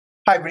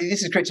Hi, everybody.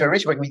 This is Crypto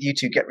Rich, working with you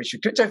to get rich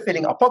with crypto,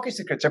 filling our pockets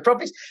with crypto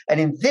profits. And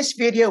in this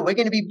video, we're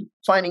going to be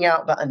finding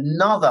out about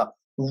another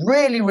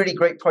really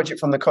great project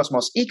from the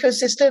Cosmos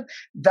ecosystem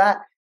that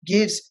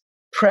gives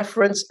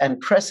preference and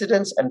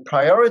precedence and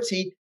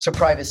priority to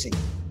privacy.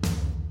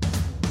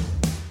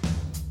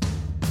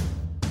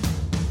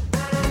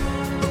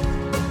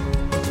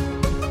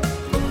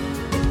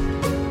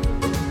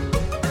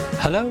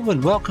 Hello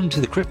and welcome to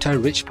the Crypto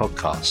Rich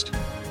podcast.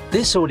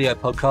 This audio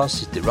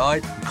podcast is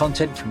derived from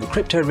content from the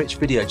Crypto Rich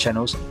video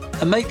channels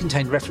and may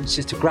contain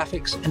references to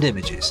graphics and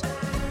images.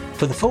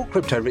 For the full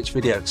Crypto Rich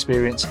video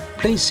experience,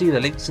 please see the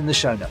links in the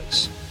show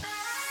notes.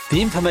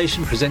 The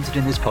information presented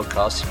in this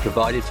podcast is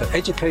provided for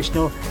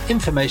educational,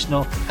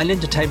 informational and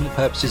entertainment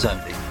purposes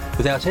only,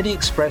 without any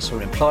express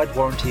or implied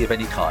warranty of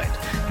any kind,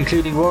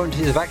 including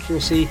warranties of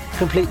accuracy,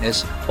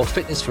 completeness or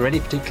fitness for any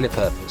particular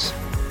purpose.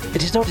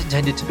 It is not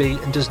intended to be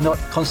and does not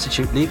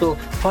constitute legal,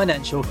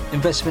 financial,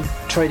 investment,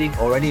 trading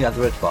or any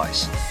other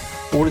advice.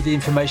 All of the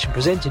information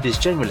presented is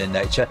general in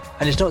nature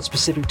and is not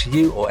specific to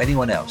you or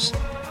anyone else.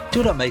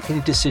 Do not make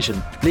any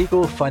decision,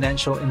 legal,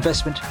 financial,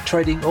 investment,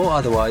 trading or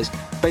otherwise,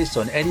 based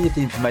on any of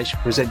the information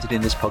presented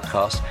in this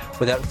podcast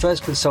without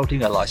first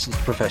consulting a licensed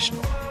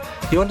professional.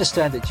 You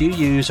understand that you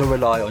use or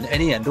rely on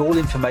any and all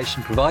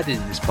information provided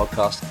in this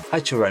podcast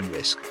at your own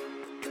risk.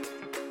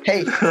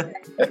 Hey,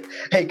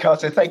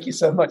 Carter, thank you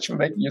so much for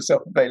making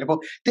yourself available.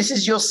 This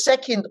is your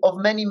second of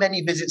many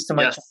visits to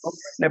my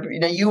channel.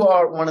 Now, you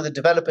are one of the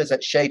developers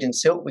at Shade and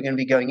Silk. We're going to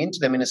be going into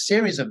them in a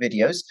series of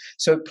videos.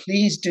 So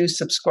please do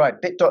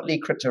subscribe. bit.ly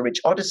Crypto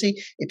Rich Odyssey.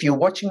 If you're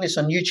watching this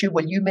on YouTube,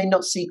 well, you may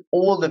not see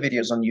all the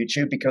videos on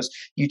YouTube because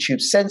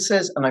YouTube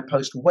censors, and I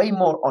post way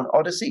more on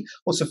Odyssey.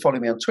 Also follow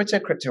me on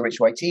Twitter, Crypto Rich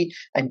YT,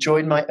 and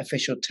join my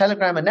official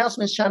Telegram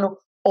announcements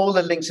channel. All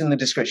the links in the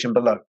description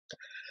below.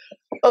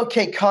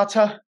 Okay,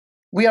 Carter,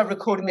 we are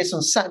recording this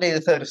on Saturday, the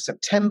 3rd of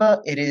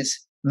September. It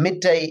is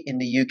midday in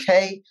the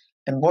UK.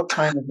 And what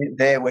time is it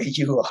there where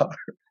you are?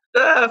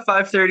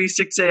 5:30,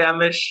 6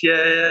 a.m.-ish.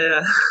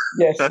 Yeah.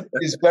 Yes,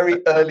 it's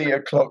very early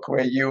o'clock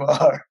where you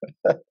are.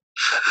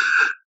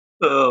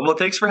 Well,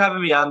 thanks for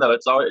having me on, though.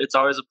 It's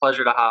always a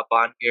pleasure to hop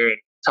on here and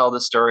tell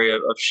the story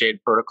of Shade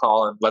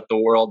Protocol and let the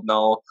world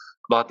know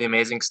about the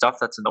amazing stuff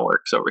that's in the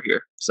works over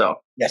here. So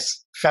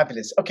yes,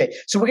 fabulous. Okay,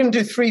 so we're going to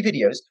do 3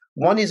 videos.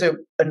 One is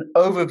an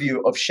overview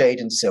of Shade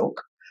and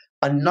Silk.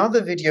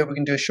 Another video, we're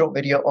going to do a short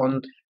video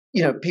on,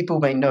 people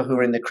may know who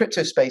are in the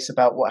crypto space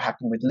about what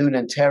happened with Luna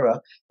and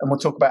Terra, and we'll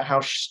talk about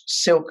how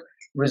Silk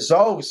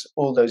resolves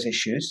all those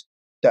issues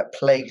that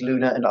plague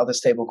Luna and other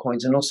stable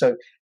coins, and also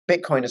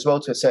Bitcoin as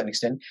well to a certain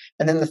extent.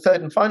 And then the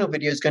third and final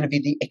video is going to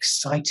be the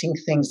exciting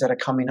things that are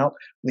coming up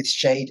with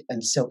Shade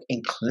and Silk,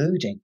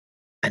 including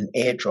an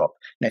airdrop.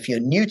 Now, if you're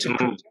new to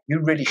crypto,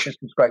 you really should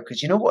subscribe,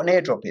 because you know what an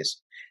airdrop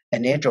is?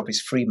 An airdrop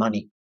is free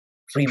money.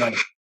 Free money.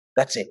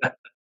 That's it.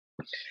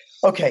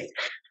 Okay.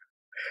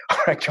 All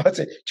right,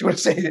 Carter, do you want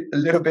to say a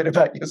little bit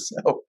about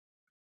yourself?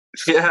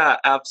 Yeah,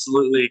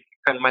 absolutely.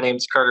 My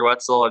name's Carter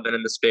Wetzel. I've been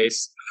in the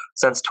space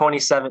since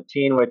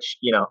 2017, which,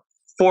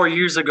 4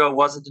 years ago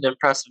wasn't an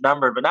impressive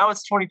number, but now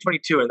it's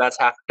 2022 and that's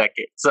half a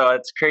decade. So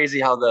it's crazy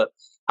how the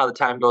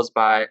time goes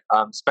by.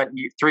 Spent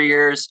 3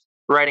 years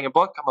writing a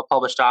book. I'm a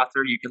published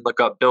author. You can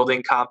look up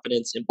Building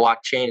Confidence in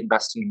Blockchain,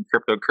 Investing in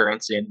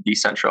Cryptocurrency and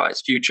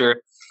Decentralized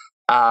Future.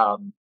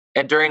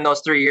 And during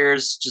those 3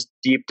 years, just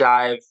deep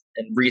dive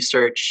and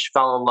research,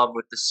 fell in love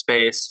with the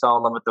space, fell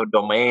in love with the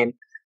domain.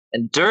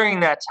 And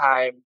during that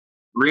time,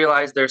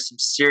 realized there's some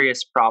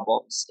serious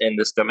problems in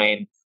this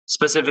domain,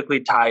 specifically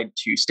tied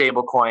to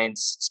stablecoins,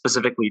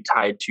 specifically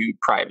tied to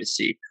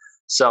privacy.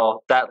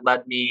 So that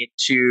led me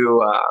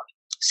to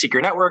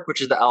Secret Network,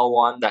 which is the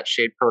L1 that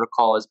Shade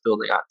Protocol is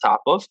building on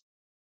top of,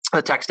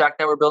 the tech stack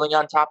that we're building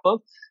on top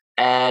of.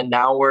 And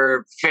now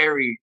we're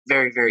very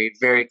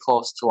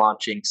close to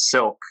launching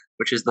Silk,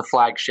 which is the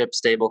flagship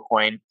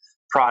stablecoin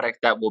product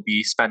that we'll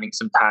be spending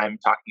some time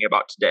talking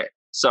about today.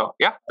 So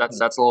yeah, that's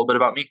a little bit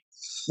about me.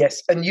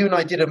 Yes, and you and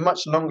I did a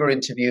much longer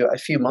interview a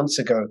few months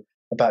ago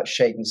about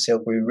Shade and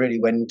Silk. We really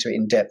went into it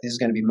in depth. This is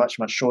going to be much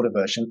shorter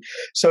version.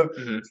 So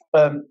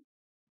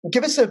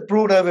give us a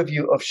broad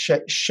overview of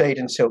Shade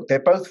and Silk. They're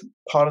both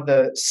part of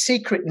the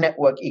Secret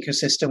Network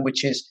ecosystem,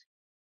 which is,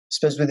 I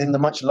suppose, within the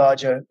much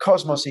larger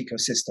Cosmos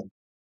ecosystem.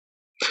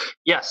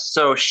 Yes.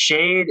 So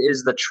Shade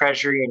is the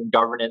treasury and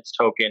governance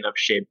token of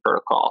Shade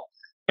Protocol.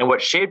 And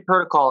what Shade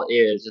Protocol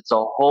is, it's a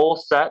whole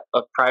set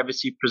of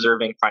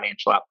privacy-preserving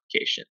financial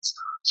applications.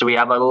 So we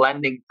have a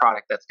lending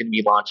product that's going to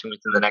be launching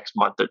within the next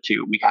month or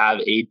two. We have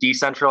a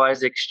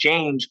decentralized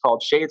exchange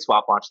called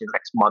ShadeSwap launching the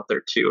next month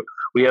or two.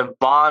 We have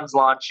bonds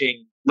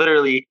launching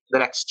literally the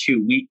next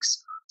 2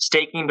 weeks.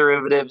 Staking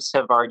derivatives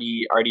have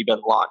already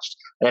been launched.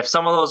 And if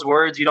some of those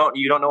words you don't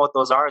know what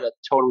those are, that's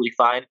totally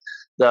fine.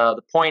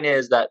 The point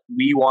is that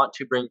we want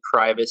to bring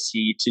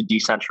privacy to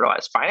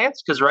decentralized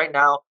finance, because right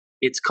now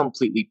it's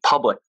completely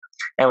public.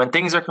 And when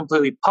things are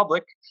completely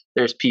public,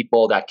 there's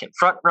people that can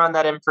front run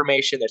that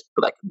information. There's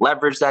people that can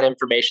leverage that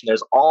information.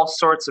 There's all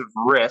sorts of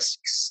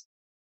risks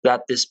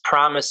that this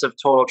promise of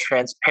total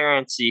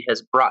transparency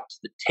has brought to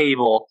the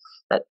table,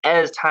 that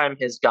as time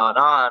has gone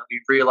on,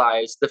 we've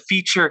realized the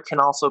feature can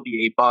also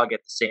be a bug at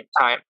the same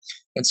time.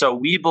 And so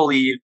we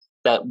believe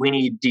that we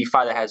need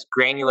DeFi that has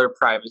granular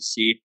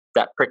privacy,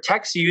 that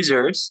protects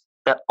users,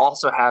 that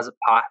also has a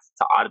path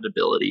to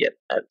auditability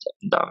and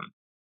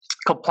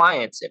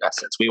compliance, in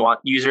essence. We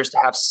want users to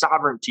have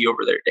sovereignty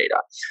over their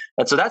data.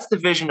 And so that's the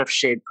vision of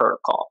Shade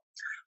Protocol.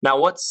 Now,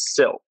 what's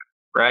Silk,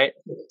 right?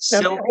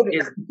 Now,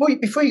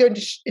 before you go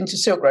into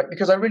Silk, right,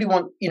 because I really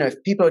want,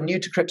 if people are new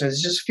to crypto,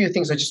 there's just a few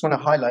things I just want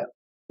to highlight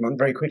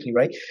very quickly,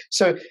 right?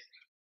 So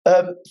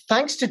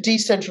thanks to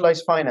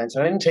decentralized finance,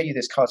 and I didn't tell you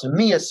this, Carter,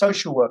 me, a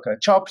social worker,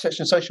 child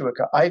protection social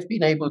worker, I've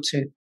been able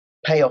to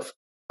pay off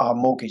our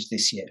mortgage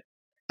this year.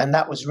 And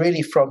that was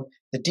really from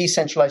the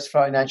decentralized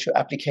financial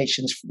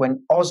applications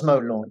when Osmo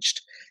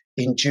launched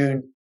in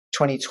June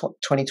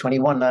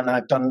 2021. And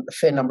I've done a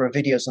fair number of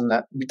videos on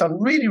that. We've done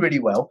really, really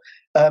well.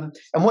 And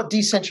what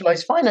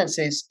decentralized finance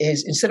is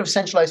instead of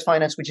centralized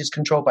finance, which is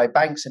controlled by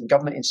banks and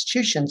government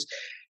institutions,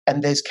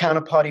 and there's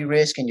counterparty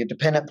risk and you're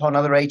dependent upon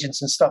other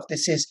agents and stuff,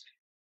 this is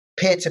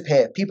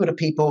peer-to-peer,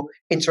 people-to-people,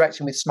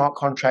 interacting with smart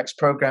contracts,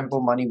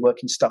 programmable money,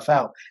 working stuff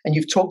out. And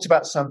you've talked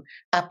about some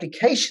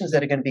applications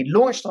that are going to be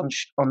launched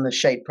on the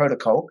Shade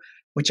Protocol,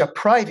 which are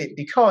private,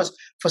 because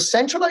for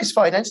centralized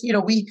finance,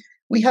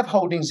 we have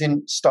holdings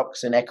in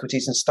stocks and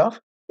equities and stuff.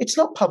 It's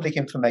not public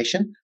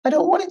information. I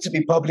don't want it to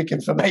be public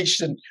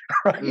information,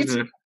 right?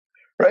 Mm-hmm.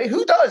 Right?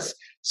 Who does?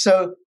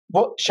 So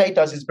what Shade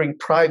does is bring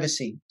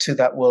privacy to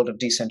that world of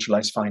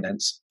decentralized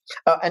finance.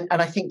 And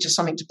I think just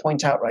something to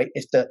point out, right?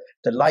 If the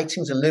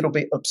lighting's a little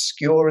bit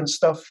obscure and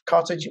stuff,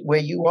 Carter, where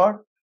you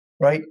are,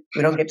 right?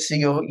 We don't get to see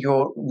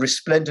your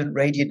resplendent,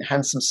 radiant,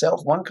 handsome self.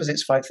 One, because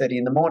it's 5:30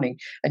 in the morning.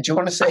 And do you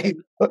want to say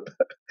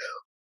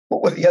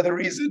what was the other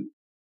reason?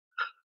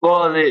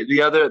 Well,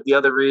 the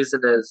other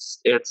reason is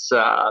it's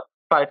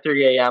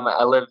 5:30 a.m.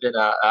 I live in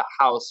a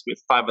house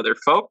with 5 other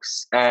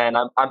folks, and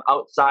I'm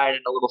outside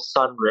in a little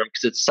sunroom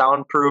because it's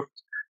soundproofed.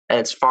 And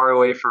it's far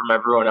away from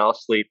everyone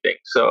else sleeping.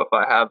 So if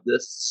I have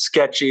this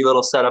sketchy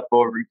little setup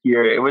over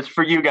here, it was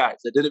for you guys.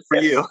 I did it for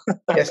you.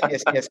 Yes.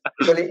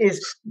 Well, it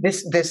is.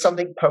 There's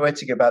something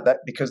poetic about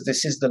that, because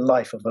this is the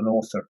life of an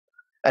author.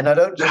 And I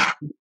don't just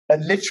a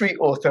literary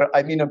author,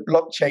 I mean a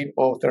blockchain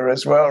author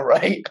as well,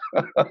 right?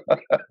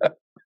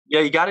 Yeah,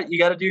 you got to do what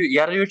you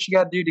got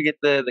to do to get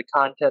the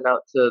content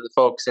out to the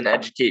folks and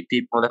educate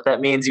people. And if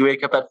that means you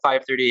wake up at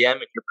 5:30 a.m.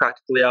 and you're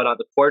practically out on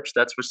the porch,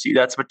 that's what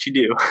you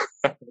do.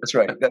 That's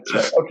right.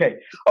 Okay.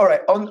 All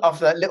right.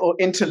 After that little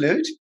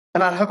interlude,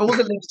 and I'll have all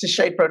the links to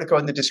Shade Protocol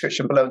in the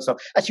description below and stuff.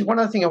 Actually, one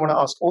other thing I want to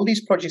ask: all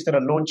these projects that are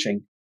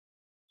launching,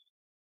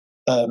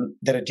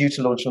 that are due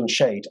to launch on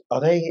Shade, are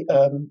they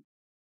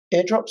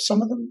airdrops?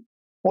 Some of them,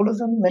 all of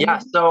them? Yeah.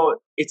 So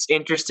it's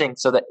interesting.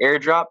 So the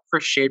airdrop for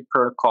Shade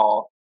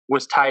Protocol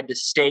was tied to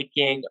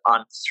staking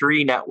on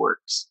 3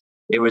 networks.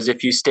 It was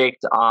if you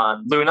staked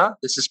on Luna.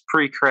 This is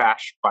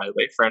pre-crash, by the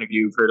way, for any of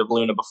you who've heard of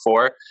Luna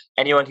before.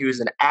 Anyone who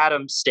is an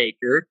Atom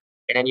staker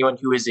and anyone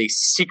who is a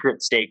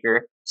secret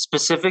staker,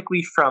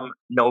 specifically from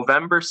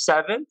November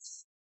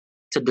 7th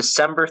to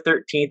December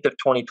 13th of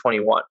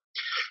 2021.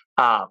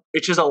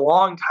 Which is a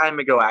long time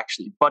ago,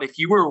 actually. But if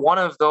you were one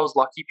of those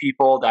lucky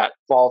people that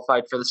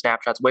qualified for the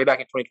snapshots way back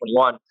in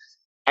 2021,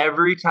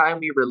 every time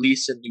we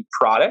release a new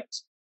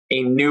product,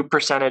 a new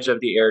percentage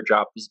of the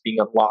airdrop is being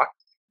unlocked.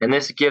 And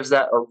this gives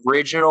that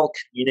original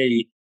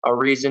community a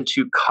reason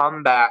to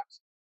come back,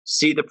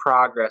 see the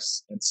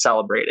progress, and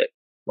celebrate it,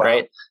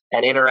 right?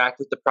 And interact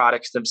with the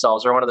products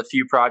themselves. We're one of the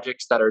few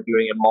projects that are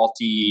doing a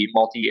multi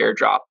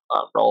airdrop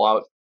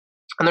rollout.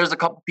 And there's a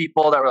couple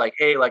people that were like,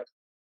 hey, like,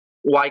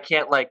 why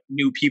can't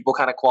new people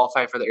kind of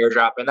qualify for the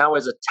airdrop? And that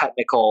was a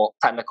technical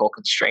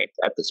constraint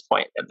at this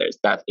point. And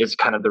that is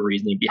kind of the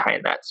reasoning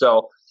behind that.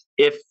 So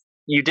if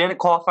you didn't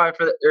qualify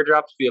for the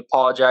airdrops, we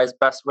apologize.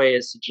 Best way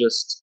is to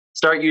just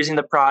start using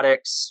the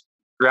products,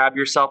 grab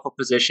yourself a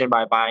position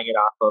by buying it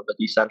off of a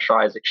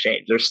decentralized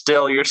exchange. You're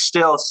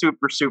still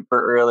super,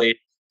 super early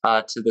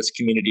to this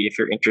community if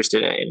you're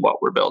interested in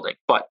what we're building.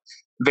 But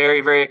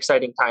very, very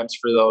exciting times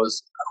for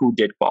those who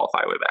did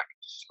qualify way back.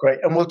 Great.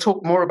 And we'll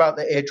talk more about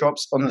the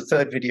airdrops on the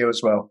 3rd video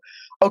as well.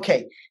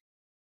 Okay.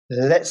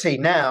 Let's see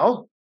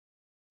now.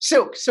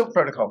 Silk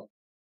Protocol.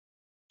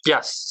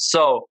 Yes.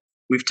 So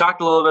we've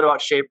talked a little bit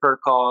about Shade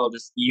Protocol,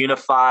 this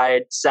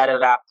unified set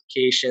of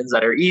applications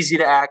that are easy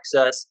to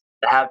access,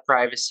 that have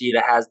privacy,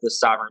 that has the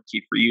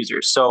sovereignty for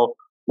users. So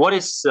what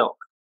is Silk?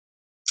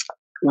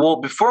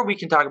 Well, before we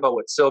can talk about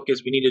what Silk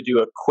is, we need to do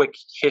a quick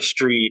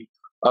history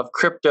of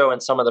crypto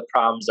and some of the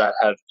problems that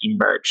have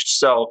emerged.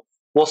 So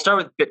we'll start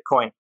with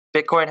Bitcoin.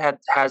 Bitcoin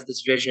has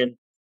this vision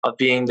of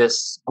being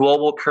this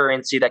global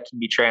currency that can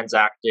be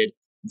transacted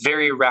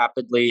very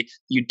rapidly.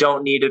 You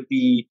don't need to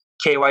be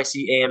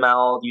KYC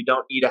AML. You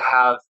don't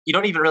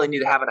even really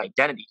need to have an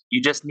identity.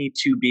 You just need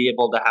to be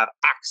able to have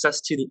access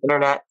to the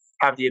internet,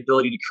 have the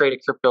ability to create a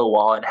crypto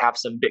wallet, and have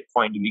some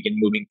Bitcoin to begin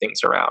moving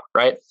things around,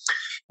 right?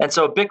 And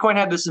so Bitcoin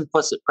had this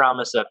implicit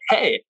promise of,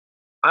 hey,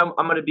 I'm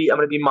gonna be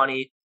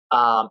money.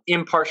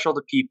 impartial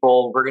to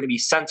people. We're going to be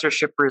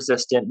censorship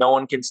resistant. No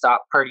one can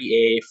stop party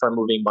A from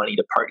moving money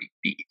to party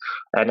B.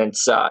 And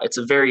it's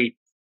a very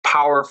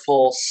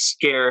powerful,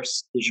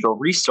 scarce digital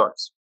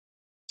resource.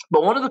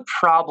 But one of the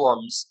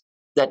problems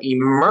that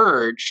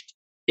emerged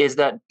is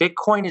that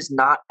Bitcoin is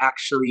not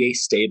actually a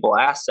stable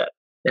asset.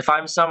 If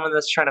I'm someone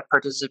that's trying to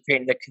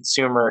participate in the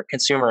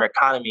consumer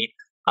economy,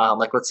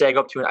 like let's say I go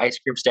up to an ice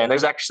cream stand,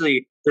 there's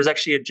actually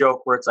a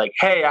joke where it's like,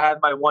 hey, I have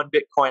my 1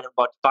 Bitcoin, I'm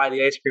about to buy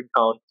the ice cream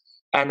cone.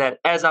 And then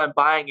as I'm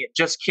buying it,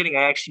 just kidding,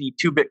 I actually need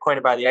 2 Bitcoin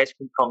to buy the ice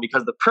cream cone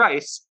because the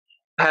price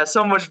has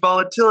so much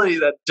volatility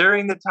that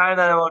during the time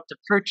that I'm about to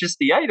purchase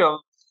the item,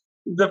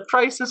 the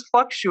price has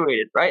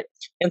fluctuated, right?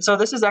 And so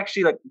this is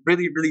actually like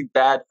really, really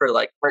bad for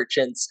like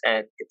merchants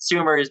and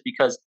consumers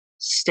because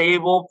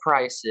stable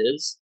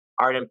prices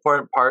are an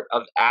important part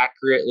of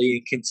accurately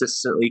and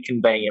consistently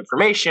conveying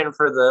information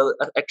for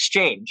the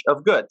exchange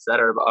of goods that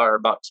are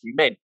about to be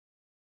made.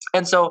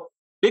 And so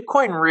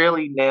Bitcoin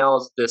really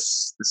nails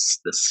this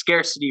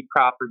scarcity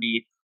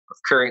property of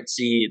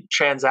currency,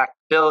 the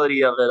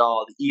transactability of it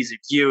all, the ease of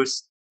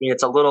use. I mean,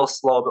 it's a little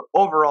slow, but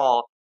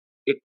overall,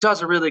 it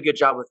does a really good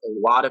job with a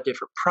lot of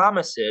different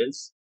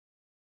promises,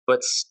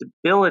 but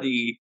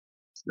stability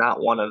is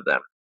not one of them,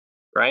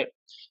 right?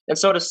 And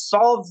so to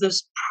solve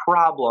this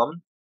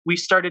problem, we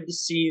started to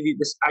see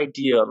this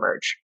idea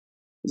emerge.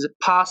 Is it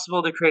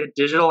possible to create a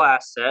digital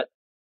asset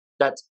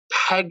that's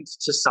pegged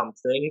to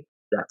something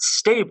that's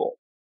stable,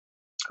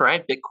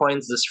 right?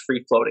 Bitcoin's this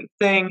free-floating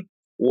thing.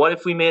 What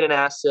if we made an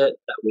asset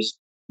that was,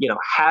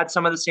 had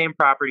some of the same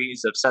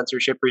properties of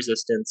censorship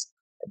resistance,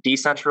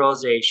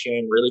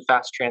 decentralization, really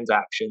fast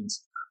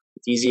transactions,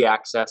 with easy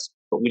access,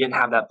 but we didn't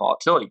have that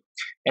volatility.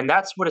 And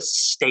that's what a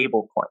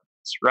stable coin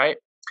is, right?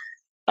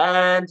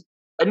 And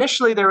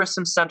initially, there were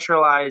some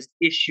centralized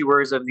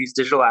issuers of these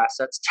digital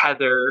assets.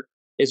 Tether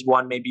is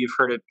one, maybe you've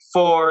heard it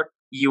before.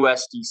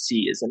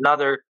 USDC is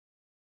another.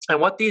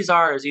 And what these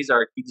are is these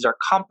are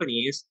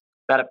companies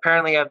that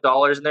apparently have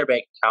dollars in their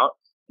bank account.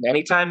 And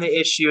anytime they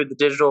issue the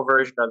digital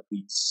version of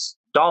these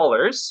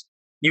dollars,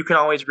 you can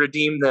always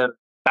redeem them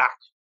back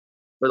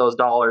for those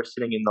dollars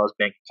sitting in those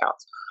bank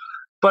accounts.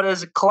 But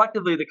as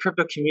collectively, the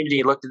crypto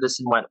community looked at this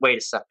and went, wait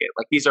a second,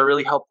 like these are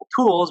really helpful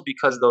tools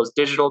because those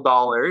digital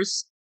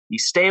dollars,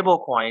 these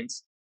stable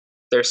coins,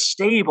 they're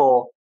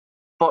stable,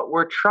 but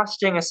we're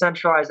trusting a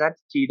centralized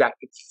entity that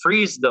could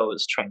freeze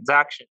those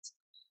transactions,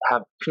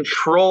 have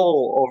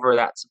control over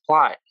that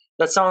supply.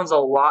 That sounds a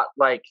lot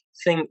like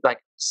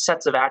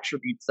sets of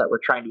attributes that we're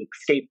trying to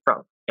escape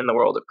from in the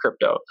world of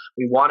crypto.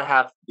 We want to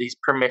have these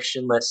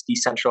permissionless,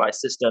 decentralized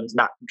systems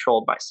not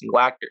controlled by single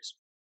actors.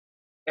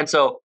 And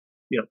so,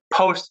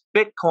 post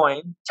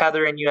Bitcoin,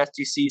 Tether and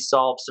USDC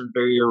solve some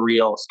very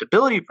real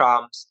stability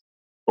problems,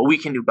 but we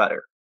can do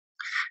better.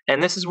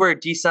 And this is where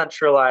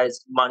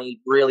decentralized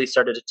money really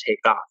started to take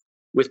off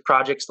with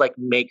projects like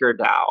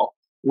MakerDAO,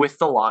 with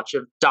the launch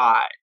of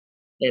DAI.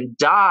 And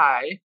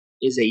DAI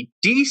is a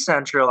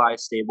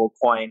decentralized stable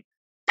coin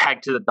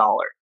pegged to the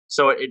dollar.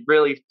 So it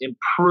really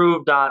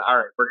improved on, all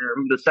right, we're going to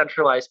remove the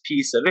centralized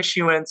piece of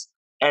issuance,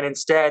 and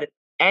instead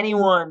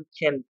anyone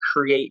can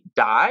create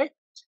DAI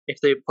if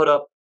they put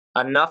up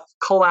enough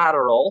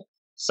collateral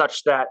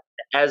such that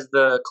as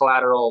the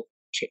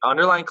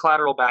underlying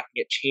collateral backing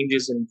it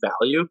changes in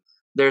value,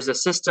 there's a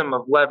system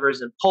of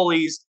levers and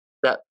pulleys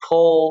that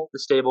pull the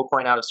stable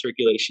coin out of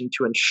circulation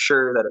to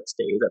ensure that it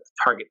stays at the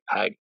target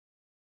peg.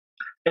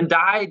 And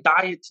DAI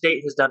to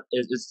date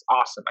is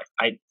awesome.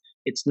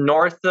 It's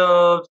north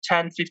of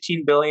 10,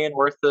 15 billion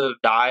worth of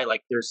DAI.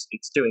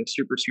 It's doing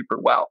super, super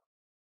well.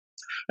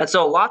 And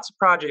so lots of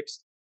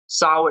projects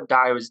saw what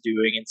DAI was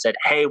doing and said,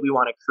 hey, we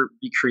want to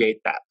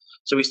recreate that.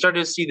 So we started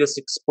to see this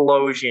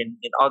explosion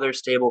in other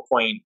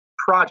stablecoin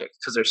projects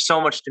because there's so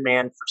much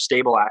demand for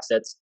stable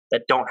assets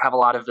that don't have a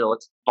lot of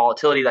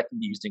volatility that can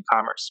be used in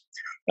commerce.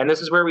 And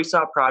this is where we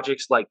saw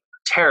projects like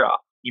Terra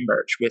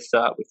emerge with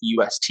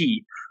UST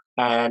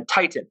and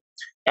Titan.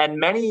 And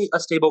many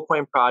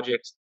stablecoin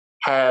projects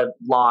have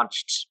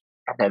launched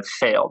and have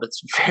failed.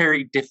 It's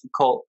very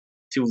difficult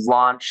to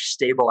launch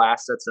stable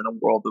assets in a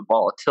world of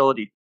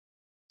volatility.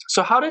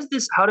 So how does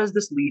this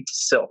lead to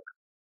Silk,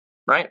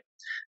 right?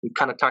 We've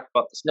kind of talked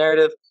about this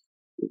narrative.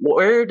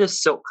 Where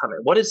does Silk come in?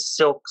 What is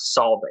Silk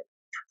solving?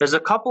 There's a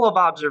couple of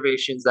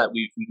observations that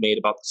we've made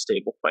about the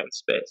stablecoin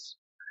space.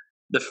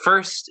 The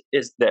first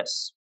is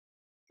this.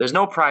 There's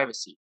no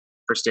privacy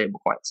for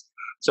stablecoins.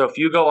 So if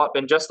you go up,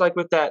 and just like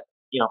with that,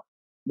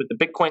 with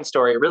the Bitcoin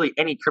story, really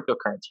any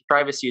cryptocurrency,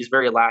 privacy is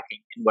very lacking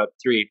in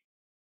Web3.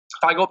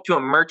 If I go up to a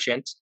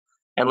merchant,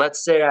 and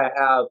let's say I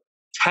have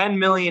 $10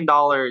 million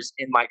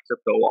in my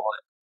crypto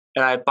wallet,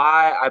 and I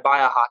buy a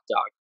hot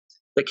dog,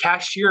 the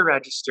cashier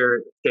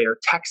register, if they are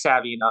tech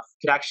savvy enough,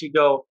 could actually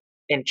go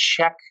and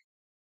check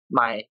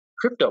my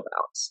crypto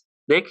balance.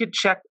 They could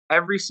check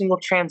every single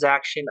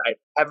transaction I've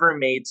ever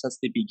made since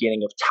the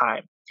beginning of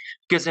time.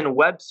 Because in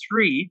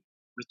Web3,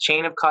 with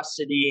chain of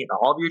custody and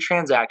all of your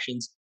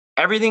transactions,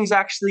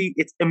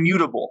 it's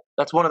immutable.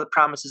 That's one of the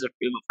promises of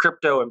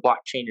crypto and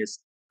blockchain is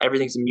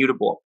everything's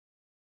immutable.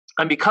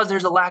 And because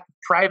there's a lack of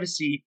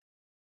privacy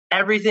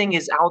everything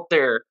is out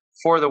there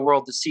for the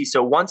world to see.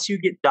 So once you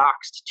get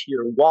doxxed to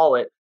your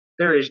wallet,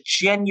 there is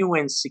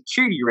genuine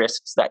security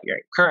risks that you're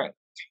incurring.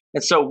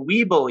 And so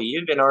we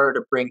believe in order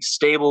to bring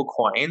stable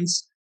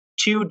coins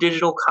to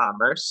digital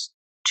commerce,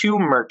 to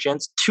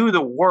merchants, to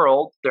the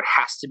world, there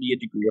has to be a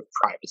degree of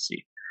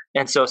privacy.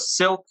 And so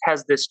Silk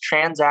has this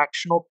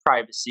transactional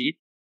privacy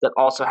that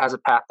also has a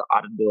path to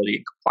auditability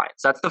and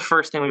compliance. That's the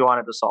first thing we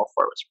wanted to solve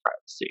for, was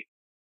privacy.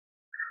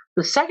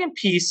 The second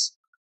piece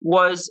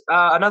was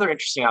another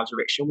interesting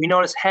observation. We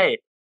noticed, hey,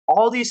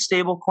 all these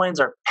stable coins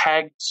are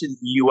pegged to the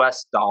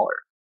US dollar.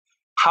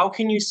 How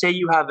can you say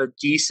you have a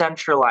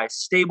decentralized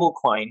stable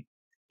coin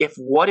if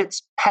what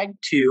it's pegged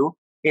to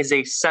is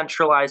a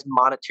centralized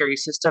monetary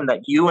system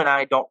that you and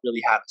I don't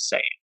really have a say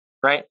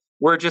in, right?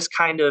 We're just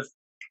kind of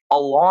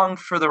along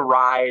for the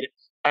ride,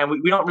 and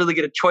we don't really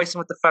get a choice in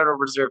what the Federal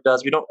Reserve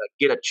does. We don't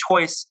get a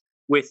choice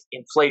with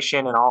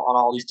inflation and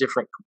all these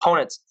different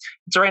components.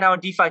 So right now in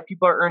DeFi,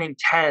 people are earning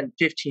 10,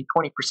 15,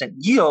 20%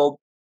 yield,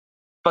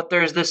 but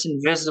there's this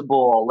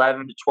invisible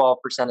 11 to 12%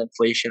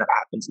 inflation that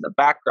happens in the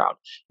background.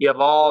 You have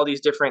all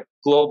these different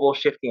global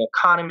shifting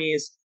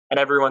economies, and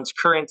everyone's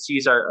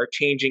currencies are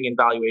changing in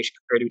valuation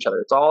compared to each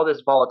other. It's all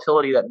this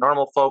volatility that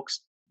normal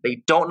folks,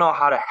 they don't know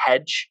how to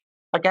hedge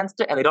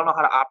against it, and they don't know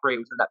how to operate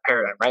within that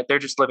paradigm, right? They're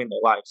just living their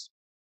lives.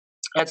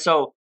 And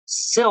so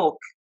Silk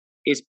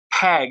is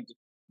pegged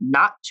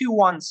not to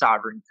one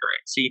sovereign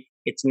currency.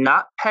 It's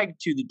not pegged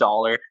to the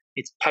dollar.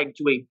 It's pegged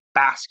to a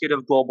basket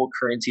of global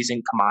currencies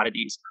and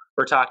commodities.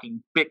 We're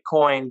talking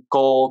Bitcoin,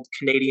 gold,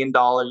 Canadian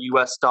dollar,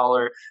 US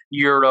dollar,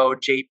 euro,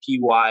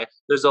 JPY.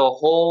 There's a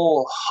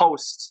whole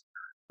host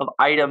of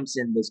items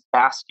in this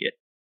basket.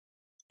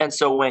 And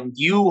so when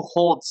you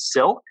hold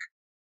Silk,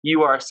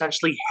 you are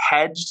essentially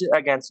hedged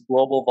against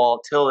global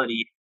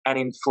volatility and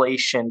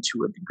inflation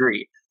to a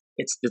degree.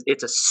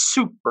 It's a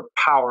super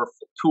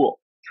powerful tool.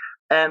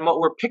 And what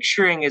we're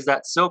picturing is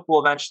that Silk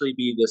will eventually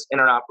be this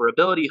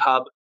interoperability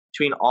hub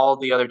between all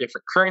the other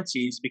different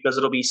currencies, because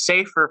it'll be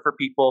safer for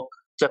people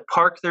to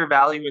park their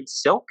value in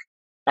Silk.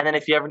 And then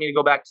if you ever need to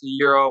go back to the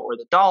euro or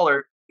the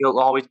dollar, you'll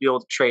always be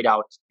able to trade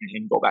out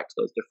and go back to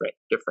those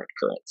different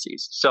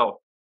currencies. So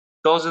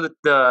those are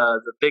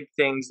the big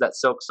things that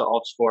Silk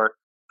solves for.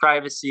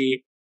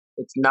 Privacy,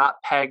 it's not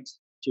pegged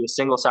to a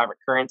single sovereign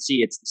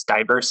currency. It's this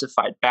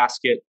diversified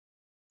basket.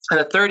 And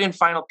the third and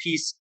final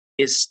piece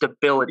is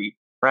stability,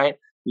 right?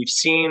 We've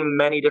seen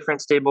many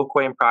different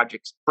stablecoin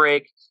projects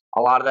break.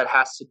 A lot of that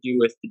has to do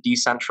with the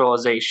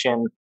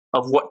decentralization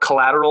of what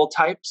collateral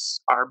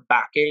types are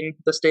backing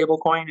the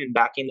stablecoin and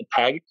backing the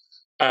peg.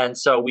 And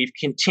so we've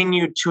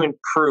continued to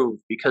improve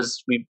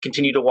because we've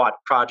continued to watch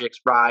projects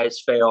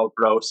rise, fail,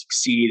 grow,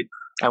 succeed.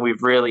 And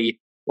we've really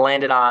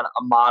landed on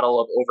a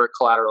model of over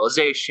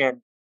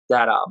collateralization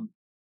that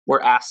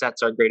where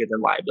assets are greater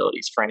than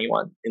liabilities for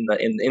anyone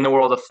in the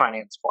world of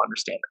finance will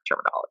understand that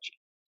terminology.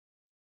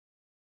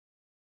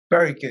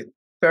 Very good.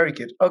 Very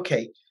good.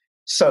 Okay.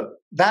 So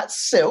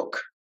that's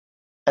Silk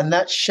and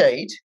that's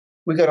Shade.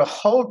 We've got a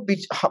whole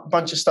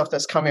bunch of stuff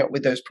that's coming up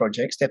with those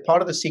projects. They're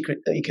part of the secret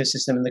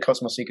ecosystem and the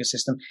Cosmos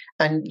ecosystem.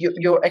 And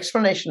your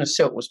explanation of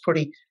Silk was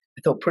pretty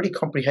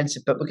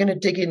comprehensive, but we're going to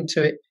dig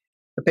into it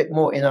a bit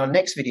more in our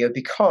next video,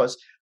 because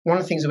one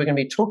of the things that we're going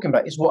to be talking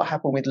about is what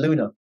happened with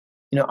Luna.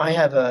 You know, I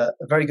have a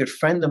very good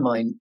friend of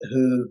mine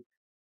who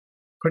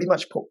pretty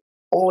much put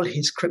all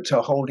his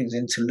crypto holdings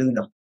into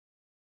Luna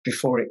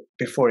before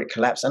it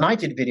collapsed. And I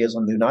did videos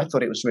on Luna. I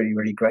thought it was really,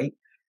 really great.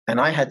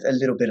 And I had a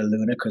little bit of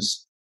Luna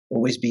because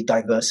always be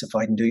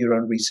diversified and do your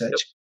own research.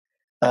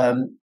 Yep.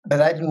 But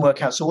that didn't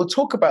work out. So we'll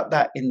talk about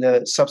that in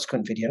the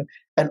subsequent video,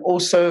 and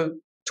also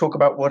talk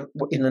about what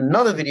in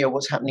another video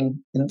what's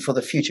happening for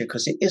the future,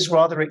 because it is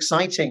rather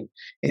exciting.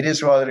 It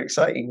is rather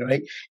exciting,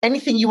 right?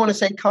 Anything you want to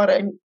say,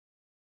 Carter,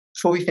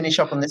 before we finish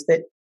up on this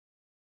bit?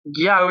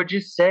 Yeah, I would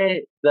just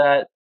say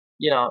that,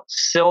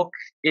 Silk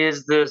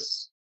is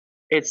this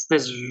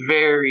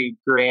very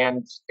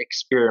grand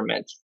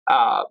experiment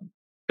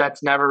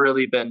that's never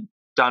really been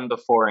done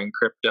before in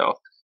crypto.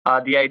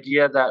 The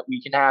idea that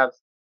we can have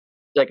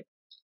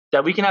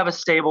a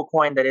stable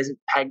coin that isn't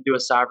pegged to a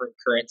sovereign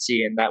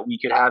currency, and that we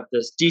could have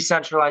this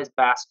decentralized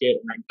basket,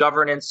 and that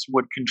governance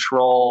would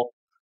control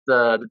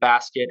the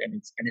basket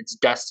and its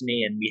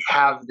destiny, and we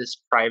have this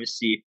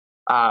privacy.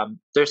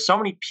 There's so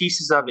many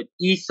pieces of it,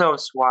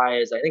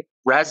 ethos-wise, I think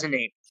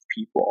resonate with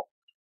people.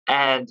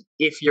 And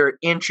if you're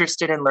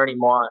interested in learning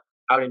more,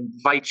 I would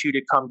invite you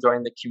to come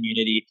join the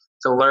community,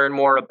 to learn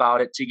more about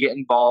it, to get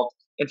involved.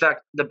 In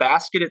fact, the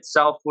basket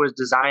itself was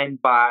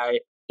designed by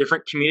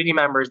different community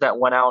members that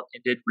went out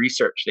and did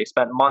research. They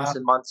spent months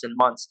and months and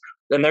months.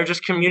 And they're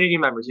just community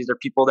members. These are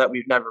people that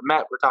we've never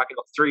met. We're talking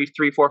about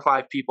 3, 4,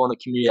 5 people in the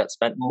community that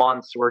spent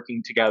months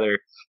working together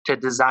to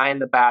design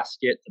the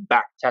basket, to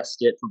back test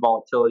it for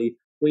volatility.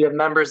 We have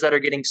members that are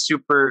getting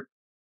super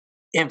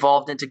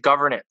involved into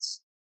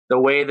governance. The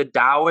way the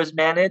DAO is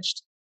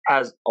managed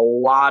has a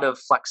lot of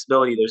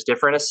flexibility. There's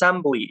different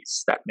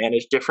assemblies that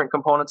manage different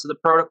components of the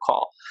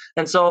protocol.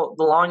 And so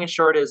the long and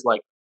short is,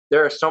 like,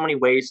 there are so many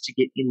ways to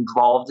get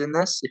involved in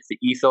this if the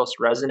ethos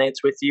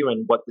resonates with you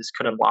and what this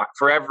could unlock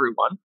for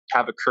everyone.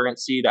 Have a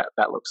currency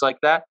that looks like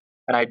that.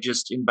 And I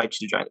just invite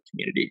you to join the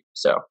community.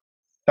 So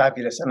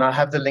fabulous. And I'll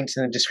have the links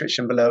in the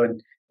description below.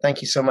 And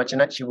thank you so much.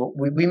 And actually,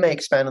 we may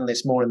expand on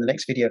this more in the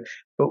next video.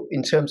 But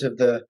in terms of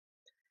the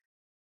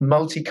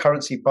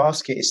multi-currency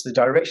basket, it's the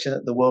direction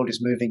that the world is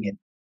moving in.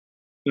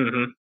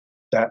 Mm-hmm.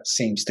 That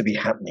seems to be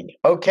happening.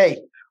 Okay.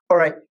 All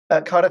right.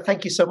 Carter,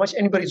 thank you so much.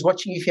 Anybody who's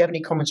watching, if you have any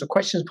comments or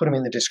questions, put them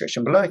in the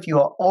description below. If you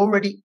are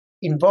already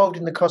involved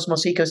in the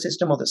Cosmos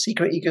ecosystem or the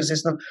secret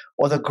ecosystem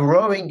or the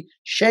growing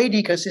Shade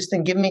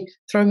ecosystem,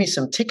 throw me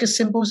some ticker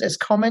symbols as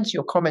comments.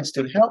 Your comments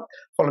do help.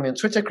 Follow me on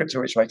Twitter,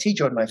 CryptoRichYT,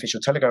 join my official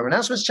Telegram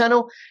announcements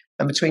channel.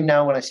 And between now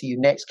and when I see you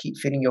next, keep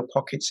filling your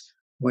pockets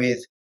with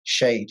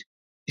Shade.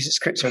 This is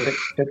Crypto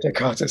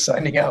Carter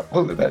signing out.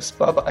 All the best.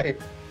 Bye-bye.